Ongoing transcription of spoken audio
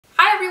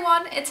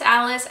everyone, it's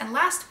Alice, and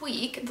last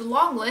week the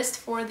long list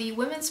for the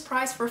Women's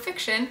Prize for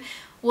Fiction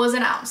was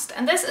announced,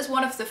 and this is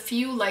one of the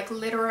few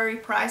literary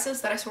prizes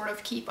that I sort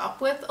of keep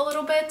up with a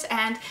little bit,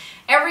 and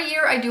every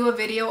year I do a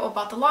video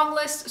about the long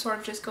list, sort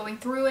of just going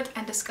through it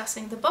and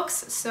discussing the books,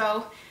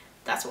 so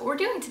that's what we're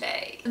doing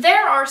today.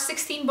 There are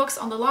 16 books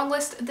on the long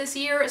list this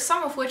year,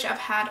 some of which I've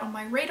had on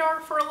my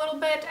radar for a little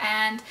bit,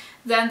 and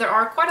then there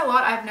are quite a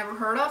lot I've never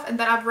heard of and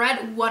that I've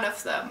read one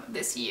of them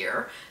this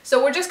year.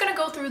 So we're just gonna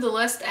go through the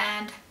list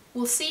and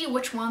we'll see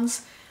which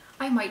ones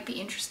I might be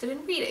interested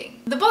in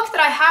reading. The book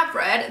that I have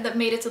read that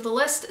made it to the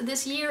list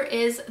this year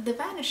is The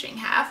Vanishing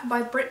Half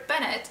by Brit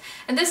Bennett.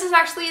 And this is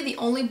actually the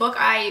only book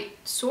I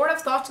sort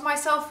of thought to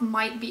myself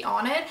might be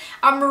on it.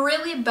 I'm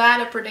really bad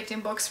at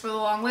predicting books for the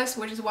long list,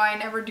 which is why I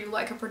never do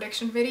like a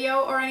prediction video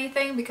or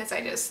anything, because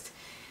I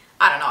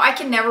don't know, I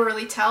can never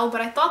really tell,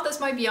 but I thought this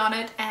might be on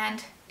it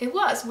and it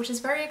was, which is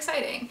very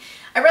exciting.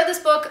 I read this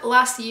book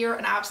last year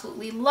and I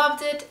absolutely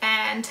loved it,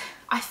 and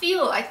I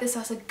feel like this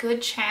has a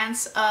good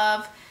chance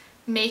of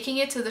making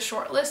it to the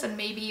shortlist and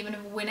maybe even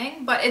of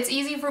winning, but it's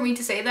easy for me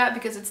to say that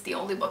because it's the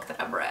only book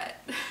that I've read.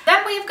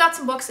 Then we've got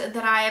some books that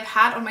I have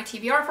had on my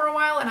TBR for a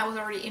while and I was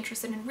already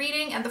interested in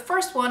reading, and the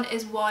first one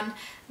is one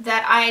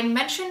that I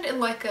mentioned in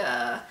like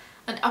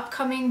an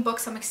upcoming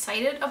books I'm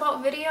excited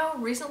about video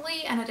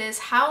recently, and it is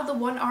How the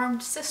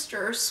One-Armed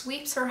Sister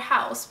Sweeps Her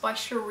House by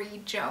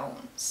Cherie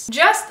Jones.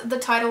 Just the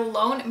title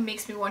alone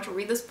makes me want to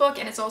read this book,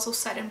 and it's also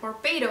set in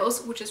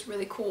Barbados, which is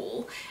really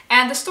cool.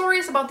 And the story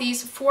is about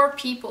these 4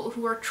 people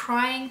who are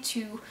trying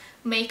to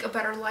make a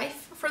better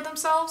life for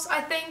themselves, I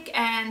think,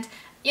 and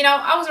you know,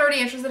 I was already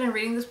interested in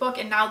reading this book,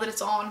 and now that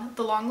it's on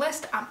the long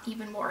list, I'm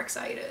even more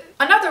excited.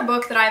 Another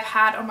book that I've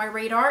had on my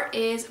radar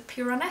is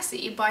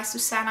Piranesi by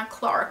Susanna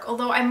Clarke.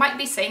 Although I might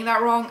be saying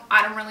that wrong,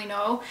 I don't really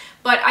know.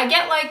 But I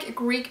get like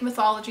Greek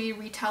mythology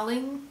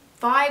retelling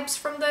vibes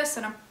from this,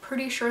 and I'm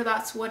pretty sure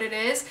that's what it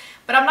is.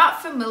 But I'm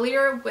not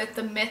familiar with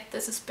the myth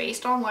this is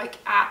based on like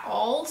at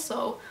all,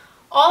 so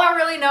all I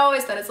really know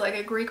is that it's like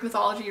a Greek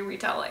mythology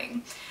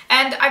retelling.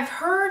 And I've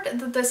heard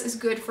that this is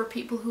good for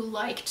people who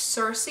liked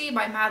Circe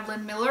by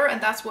Madeline Miller,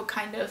 and that's what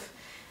kind of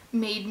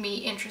made me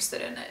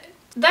interested in it.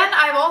 Then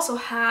I've also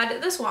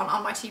had this one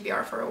on my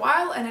TBR for a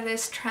while, and it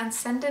is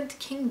Transcendent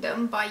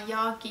Kingdom by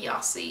Ya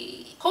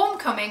Gyasi.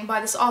 Homecoming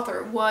by this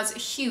author was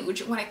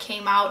huge when it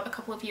came out a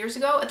couple of years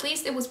ago. At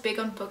least it was big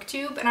on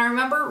BookTube, and I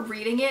remember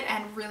reading it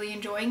and really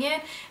enjoying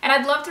it, and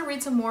I'd love to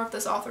read some more of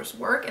this author's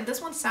work, and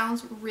this one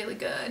sounds really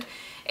good.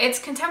 It's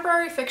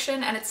contemporary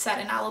fiction, and it's set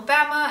in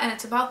Alabama, and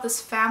it's about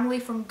this family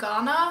from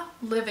Ghana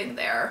living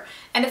there.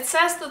 And it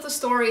says that the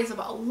story is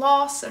about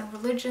loss and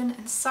religion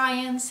and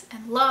science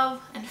and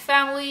love and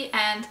family,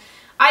 and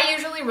I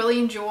usually really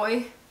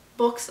enjoy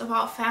books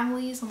about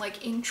families and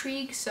like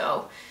intrigue,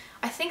 so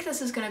I think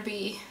this is gonna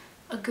be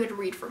a good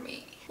read for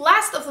me.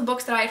 Last of the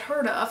books that I'd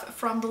heard of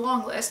from the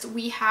long list,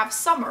 we have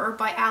Summer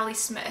by Ali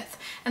Smith,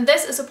 and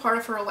this is a part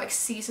of her like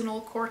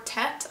seasonal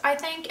quartet, I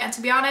think, and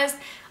to be honest,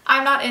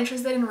 I'm not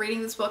interested in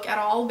reading this book at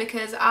all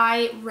because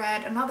I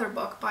read another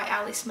book by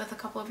Ali Smith a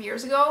couple of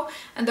years ago,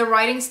 and the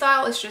writing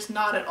style is just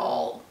not at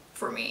all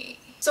for me.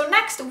 So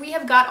next we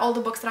have got all the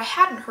books that I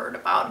hadn't heard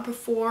about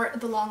before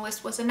the long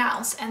list was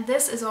announced, and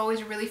this is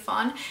always really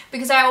fun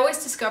because I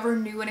always discover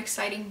new and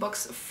exciting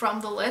books from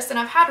the list, and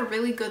I've had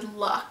really good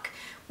luck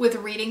with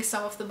reading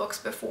some of the books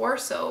before,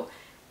 so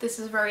this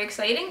is very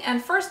exciting.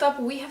 And first up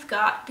we have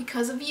got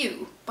Because of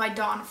You by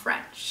Dawn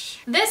French.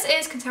 This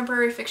is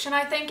contemporary fiction,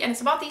 I think, and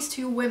it's about these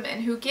 2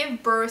 women who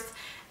give birth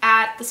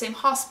at the same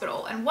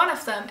hospital, and one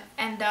of them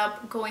end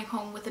up going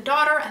home with a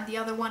daughter and the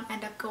other one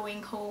end up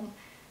going home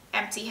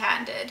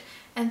empty-handed.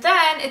 And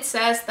then it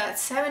says that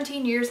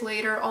 17 years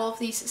later all of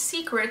these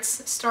secrets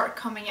start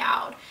coming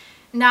out.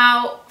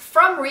 Now,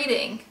 from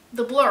reading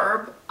the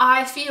blurb,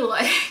 I feel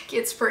like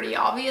it's pretty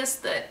obvious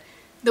that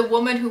the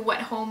woman who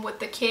went home with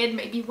the kid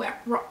maybe went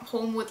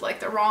home with like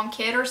the wrong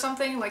kid or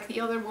something, like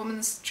the other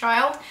woman's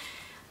child.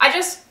 I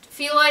just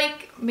feel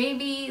like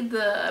maybe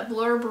the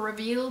blurb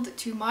revealed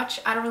too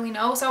much. I don't really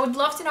know. So I would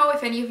love to know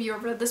if any of you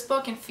have read this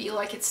book and feel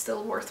like it's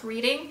still worth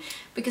reading,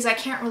 because I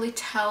can't really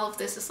tell if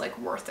this is like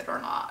worth it or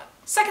not.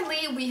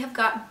 Secondly, we have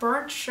got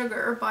Burnt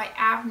Sugar by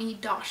Avni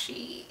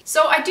Doshi.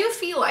 So I do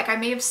feel like I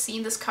may have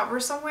seen this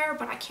cover somewhere,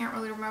 but I can't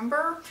really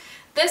remember.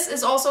 This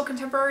is also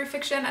contemporary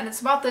fiction, and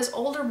it's about this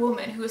older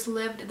woman who has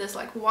lived this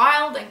like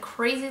wild and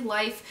crazy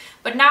life,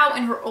 but now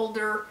in her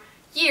older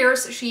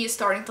years she is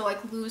starting to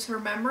like lose her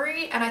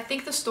memory, and I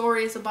think the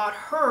story is about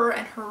her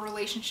and her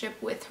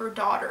relationship with her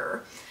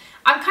daughter.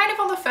 I'm kind of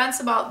on the fence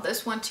about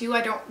this one too.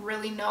 I don't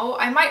really know.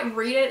 I might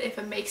read it if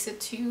it makes it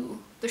to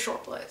the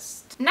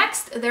shortlist.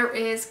 Next, there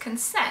is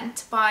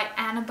Consent by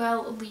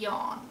Annabelle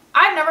Leon.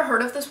 I've never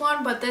heard of this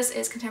one, but this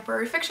is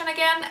contemporary fiction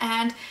again,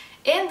 and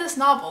in this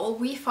novel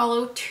we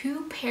follow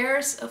 2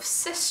 pairs of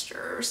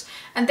sisters,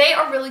 and they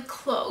are really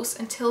close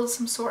until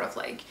some sort of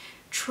like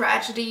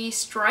tragedy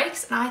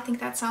strikes, and I think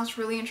that sounds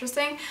really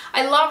interesting.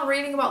 I love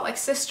reading about like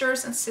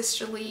sisters and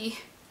sisterly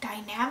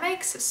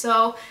dynamics,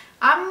 so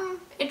I'm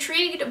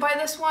intrigued by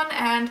this one,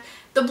 and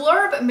The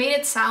blurb made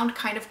it sound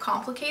kind of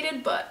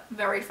complicated, but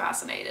very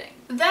fascinating.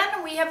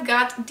 Then we have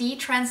got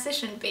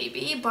Detransition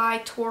Baby by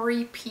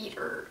Tori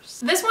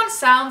Peters. This one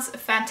sounds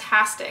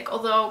fantastic,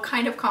 although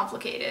kind of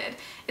complicated.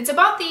 It's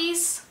about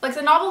these, like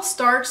the novel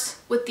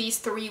starts with these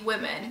three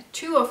women,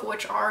 two of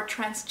which are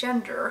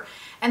transgender,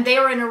 and they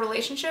are in a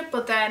relationship,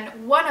 but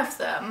then one of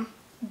them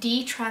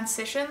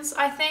detransitions,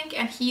 I think,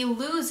 and he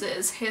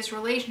loses his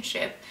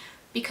relationship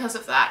because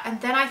of that.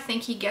 And then I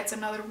think he gets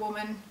another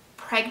woman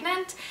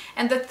pregnant,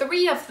 and the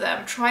three of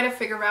them try to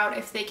figure out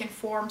if they can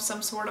form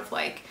some sort of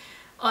like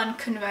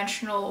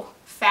unconventional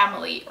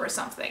family or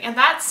something. And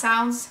that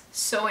sounds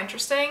so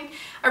interesting.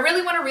 I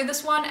really want to read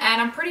this one,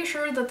 and I'm pretty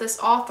sure that this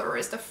author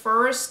is the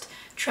first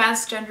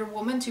transgender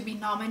woman to be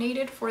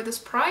nominated for this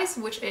prize,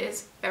 which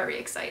is very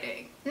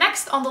exciting.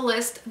 Next on the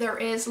list there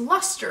is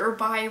Luster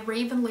by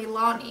Raven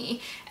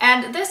Leilani,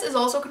 and this is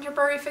also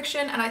contemporary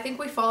fiction, and I think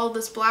we follow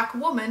this black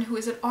woman who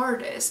is an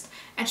artist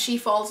and she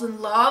falls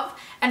in love,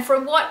 and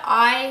from what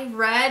I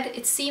read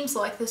it seems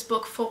like this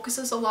book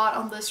focuses a lot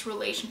on this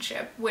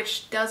relationship,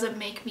 which doesn't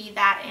make me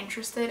that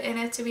interested in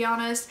it, to be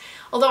honest,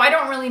 although I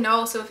don't really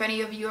know, so if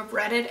any of you have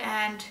read it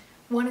and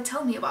want to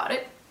tell me about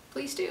it,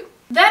 please do.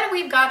 Then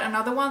we've got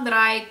another one that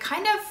I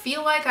kind of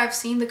feel like I've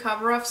seen the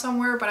cover of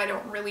somewhere, but I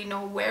don't really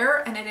know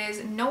where, and it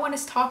is No One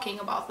Is Talking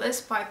About This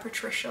by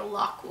Patricia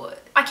Lockwood.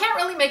 I can't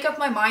really make up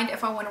my mind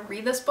if I want to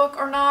read this book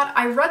or not.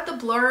 I read the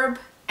blurb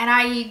and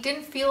I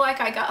didn't feel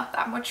like I got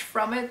that much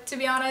from it, to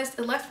be honest.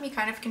 It left me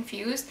kind of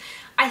confused.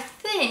 I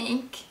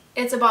think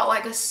it's about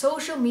like a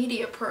social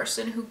media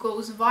person who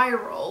goes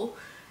viral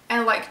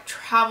and like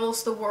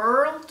travels the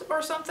world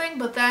or something,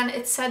 but then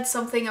it said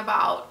something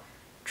about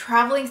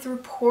traveling through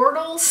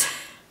portals.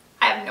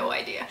 I have no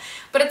idea,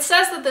 but it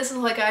says that this is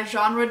like a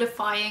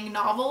genre-defying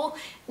novel,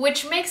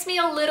 which makes me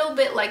a little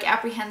bit like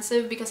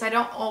apprehensive because I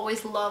don't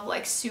always love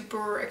like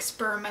super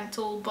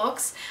experimental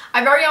books.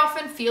 I very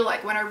often feel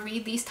like when I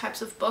read these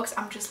types of books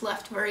I'm just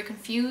left very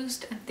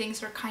confused and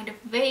things are kind of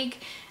vague,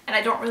 and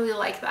I don't really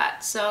like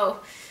that,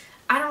 so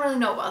I don't really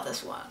know about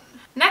this one.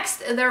 Next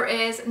there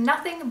is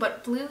Nothing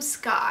But Blue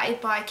Sky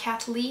by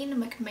Kathleen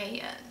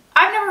McMahon.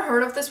 I've never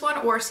heard of this one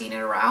or seen it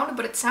around,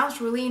 but it sounds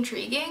really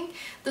intriguing.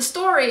 The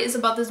story is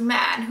about this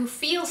man who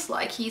feels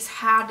like he's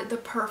had the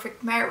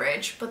perfect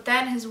marriage, but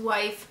then his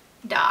wife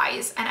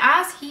dies, and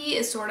as he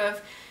is sort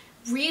of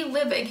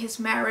reliving his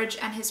marriage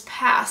and his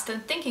past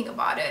and thinking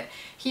about it,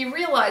 he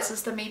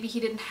realizes that maybe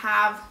he didn't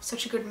have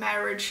such a good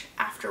marriage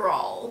after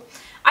all.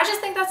 I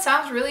just think that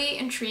sounds really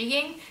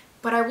intriguing,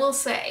 but I will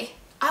say,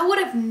 I would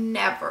have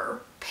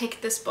never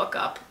picked this book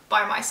up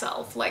by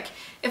myself. Like,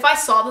 if I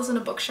saw this in a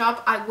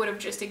bookshop, I would have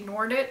just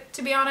ignored it,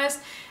 to be honest.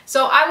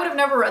 So I would have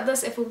never read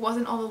this if it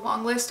wasn't on the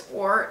long list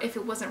or if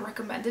it wasn't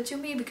recommended to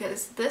me,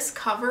 because this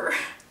cover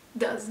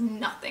does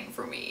nothing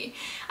for me.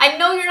 I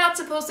know you're not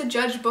supposed to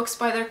judge books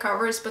by their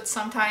covers, but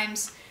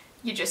sometimes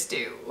you just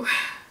do.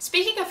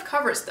 Speaking of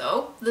covers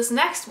though, this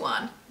next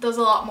one does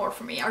a lot more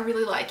for me. I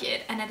really like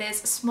it, and it is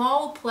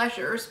Small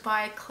Pleasures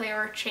by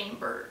Claire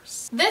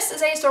Chambers. This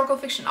is a historical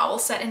fiction novel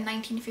set in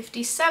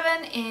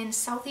 1957 in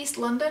southeast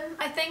London,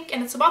 I think,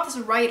 and it's about this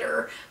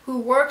writer who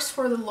works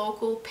for the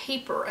local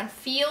paper and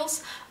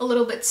feels a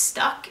little bit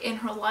stuck in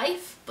her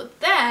life, but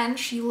then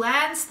she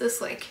lands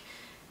this like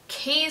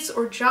case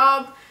or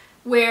job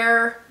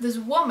where this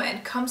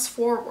woman comes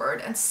forward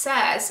and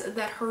says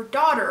that her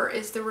daughter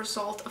is the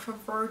result of a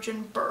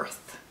virgin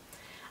birth.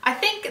 I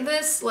think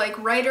this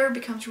like writer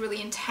becomes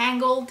really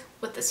entangled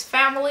with this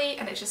family,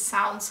 and it just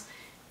sounds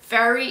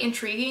very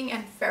intriguing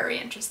and very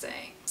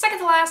interesting. Second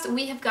to last,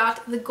 we have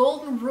got The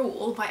Golden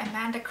Rule by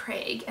Amanda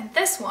Craig, and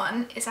this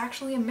one is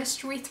actually a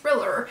mystery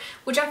thriller,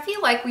 which I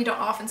feel like we don't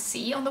often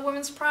see on the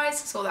Women's Prize,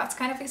 so that's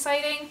kind of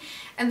exciting.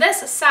 And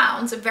this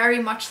sounds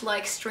very much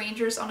like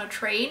Strangers on a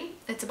Train.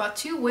 It's about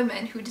two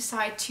women who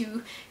decide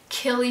to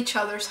kill each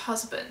other's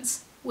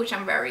husbands, which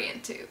I'm very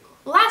into.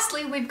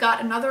 Lastly, we've got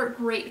another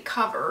great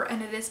cover,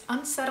 and it is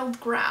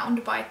Unsettled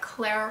Ground by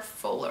Claire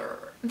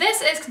Fuller.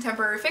 This is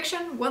contemporary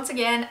fiction, once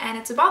again, and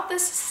it's about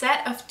this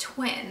set of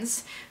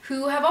twins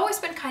who have always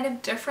been kind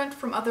of different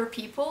from other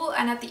people,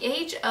 and at the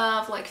age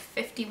of like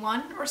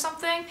 51 or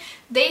something,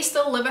 they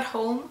still live at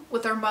home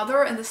with their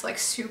mother in this like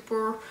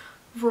super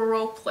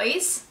rural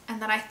place, and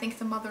then I think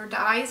the mother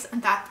dies,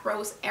 and that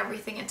throws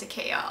everything into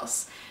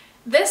chaos.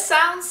 This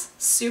sounds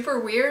super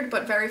weird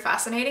but very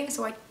fascinating,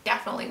 so I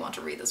definitely want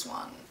to read this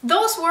one.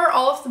 Those were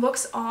all of the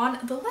books on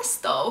the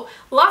list though.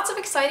 Lots of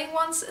exciting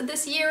ones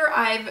this year.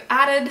 I've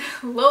added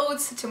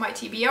loads to my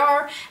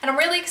TBR, and I'm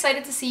really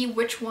excited to see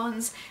which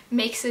ones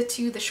makes it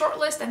to the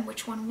shortlist and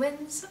which one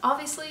wins,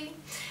 obviously.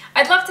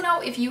 I'd love to know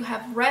if you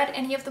have read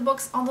any of the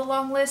books on the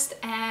long list,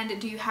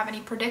 and do you have any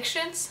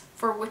predictions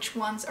for which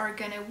ones are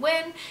gonna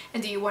win,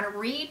 and do you want to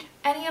read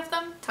any of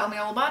them? Tell me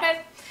all about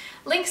it.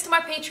 Links to my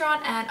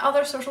Patreon and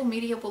other social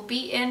media will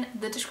be in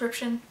the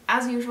description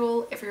as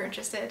usual if you're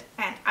interested,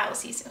 and I will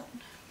see you soon.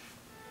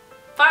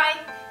 Bye!